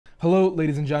Hello,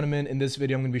 ladies and gentlemen. In this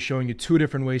video, I'm going to be showing you two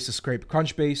different ways to scrape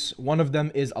Crunchbase. One of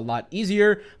them is a lot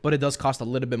easier, but it does cost a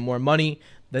little bit more money.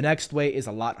 The next way is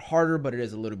a lot harder, but it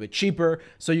is a little bit cheaper.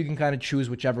 So you can kind of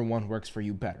choose whichever one works for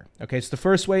you better. Okay, so the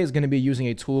first way is going to be using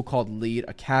a tool called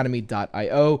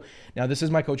leadacademy.io. Now, this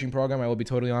is my coaching program. I will be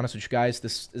totally honest with you guys.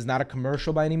 This is not a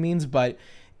commercial by any means, but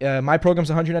my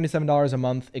program's $197 a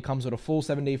month. It comes with a full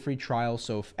 7-day free trial.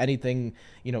 So if anything,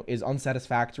 is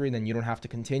unsatisfactory, then you don't have to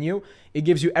continue. It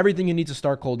gives you everything you need to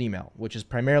start cold email, which is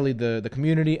primarily the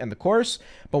community and the course.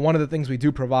 But one of the things we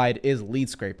do provide is lead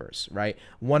scrapers, right?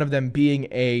 One of them being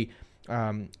a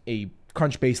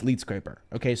Crunchbase lead scraper.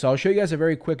 Okay, so I'll show you guys a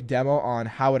very quick demo on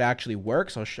how it actually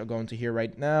works. I'll go into here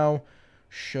right now,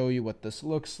 show you what this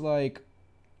looks like.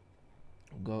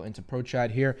 Go into Pro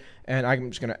Chat here, and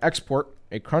I'm just going to export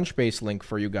a Crunchbase link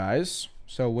for you guys.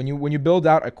 So when you build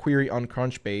out a query on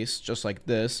Crunchbase, just like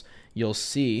this, you'll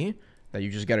see that you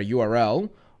just get a URL.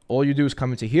 All you do is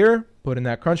come into here, put in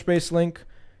that Crunchbase link,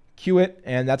 queue it,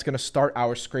 and that's going to start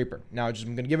our scraper. Now, I'm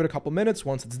going to give it a couple minutes.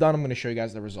 Once it's done, I'm going to show you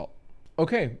guys the result.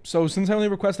 Okay, so since I only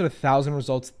requested 1,000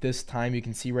 results this time, you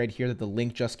can see right here that the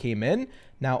link just came in.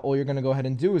 Now, all you're going to go ahead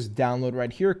and do is download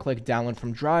right here, click download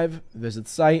from Drive, visit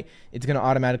site. It's going to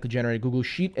automatically generate a Google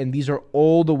Sheet, and these are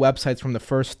all the websites from the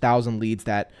first 1,000 leads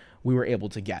that we were able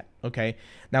to get, okay?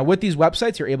 Now, with these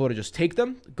websites, you're able to just take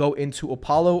them, go into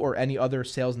Apollo or any other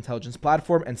sales intelligence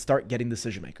platform, and start getting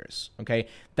decision makers, okay?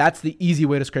 That's the easy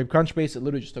way to scrape Crunchbase. It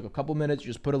literally just took a couple minutes. You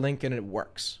just put a link in and it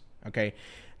works, okay?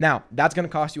 Now, that's going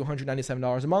to cost you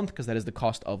 $197 a month because that is the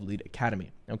cost of Lead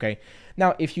Academy, okay?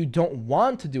 Now, if you don't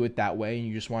want to do it that way and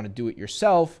you just want to do it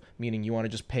yourself, meaning you want to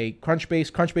just pay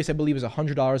Crunchbase. Crunchbase, I believe, is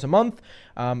 $100 a month.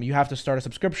 You have to start a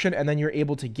subscription, and then you're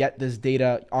able to get this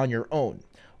data on your own.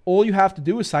 All you have to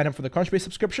do is sign up for the Crunchbase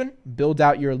subscription, build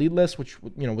out your lead list, which,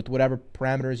 with whatever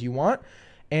parameters you want.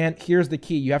 And here's the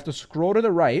key. You have to scroll to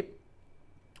the right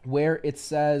where it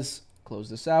says,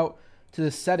 close this out, to the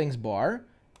settings bar,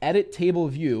 edit table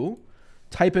view,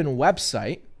 type in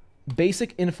website,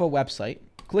 basic info website,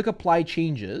 click apply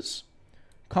changes,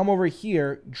 come over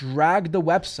here, drag the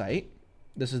website.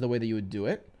 This is the way that you would do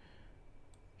it.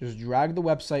 Just drag the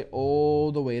website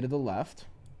all the way to the left,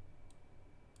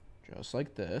 just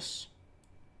like this.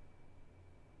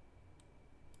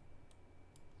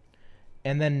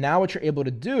 And then now what you're able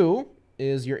to do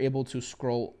is you're able to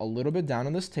scroll a little bit down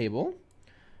on this table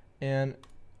and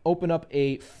open up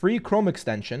a free Chrome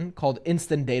extension called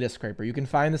Instant Data Scraper. You can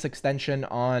find this extension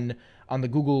on the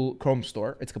Google Chrome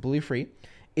store. It's completely free.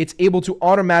 It's able to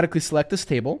automatically select this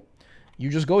table.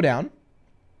 You just go down,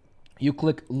 you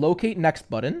click Locate Next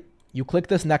button, you click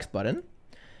this Next button,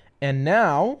 and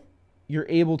now you're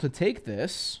able to take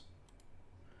this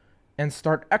and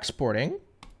start exporting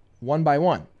one by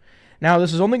one. Now,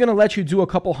 this is only going to let you do a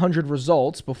couple hundred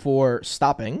results before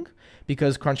stopping,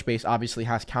 because Crunchbase obviously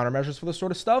has countermeasures for this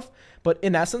sort of stuff. But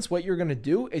in essence, what you're going to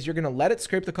do is you're going to let it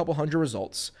scrape the couple hundred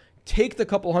results, take the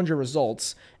couple hundred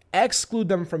results, exclude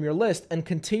them from your list, and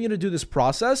continue to do this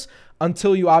process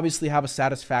until you obviously have a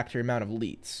satisfactory amount of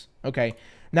leads. Okay.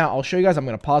 Now, I'll show you guys. I'm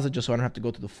going to pause it just so I don't have to go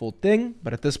through the full thing.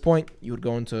 But at this point, you would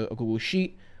go into a Google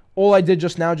Sheet. All I did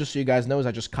just now, just so you guys know, is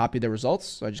I just copied the results.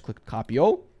 So I just click Copy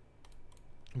All,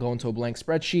 go into a blank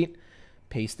spreadsheet,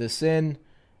 paste this in,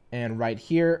 and right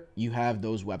here, you have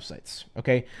those websites,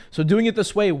 okay? So doing it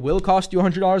this way will cost you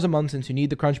 $100 a month since you need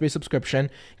the Crunchbase subscription.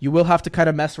 You will have to kind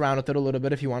of mess around with it a little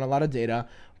bit if you want a lot of data.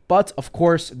 But of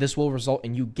course, this will result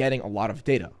in you getting a lot of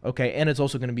data, okay? And it's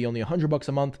also going to be only $100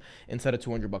 a month instead of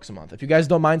 $200 a month. If you guys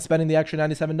don't mind spending the extra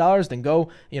 $97, then go.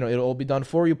 It'll all be done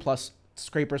for you, plus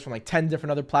scrapers from like 10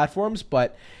 different other platforms.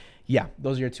 But yeah,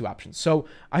 those are your two options. So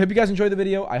I hope you guys enjoyed the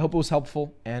video. I hope it was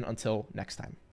helpful. And until next time.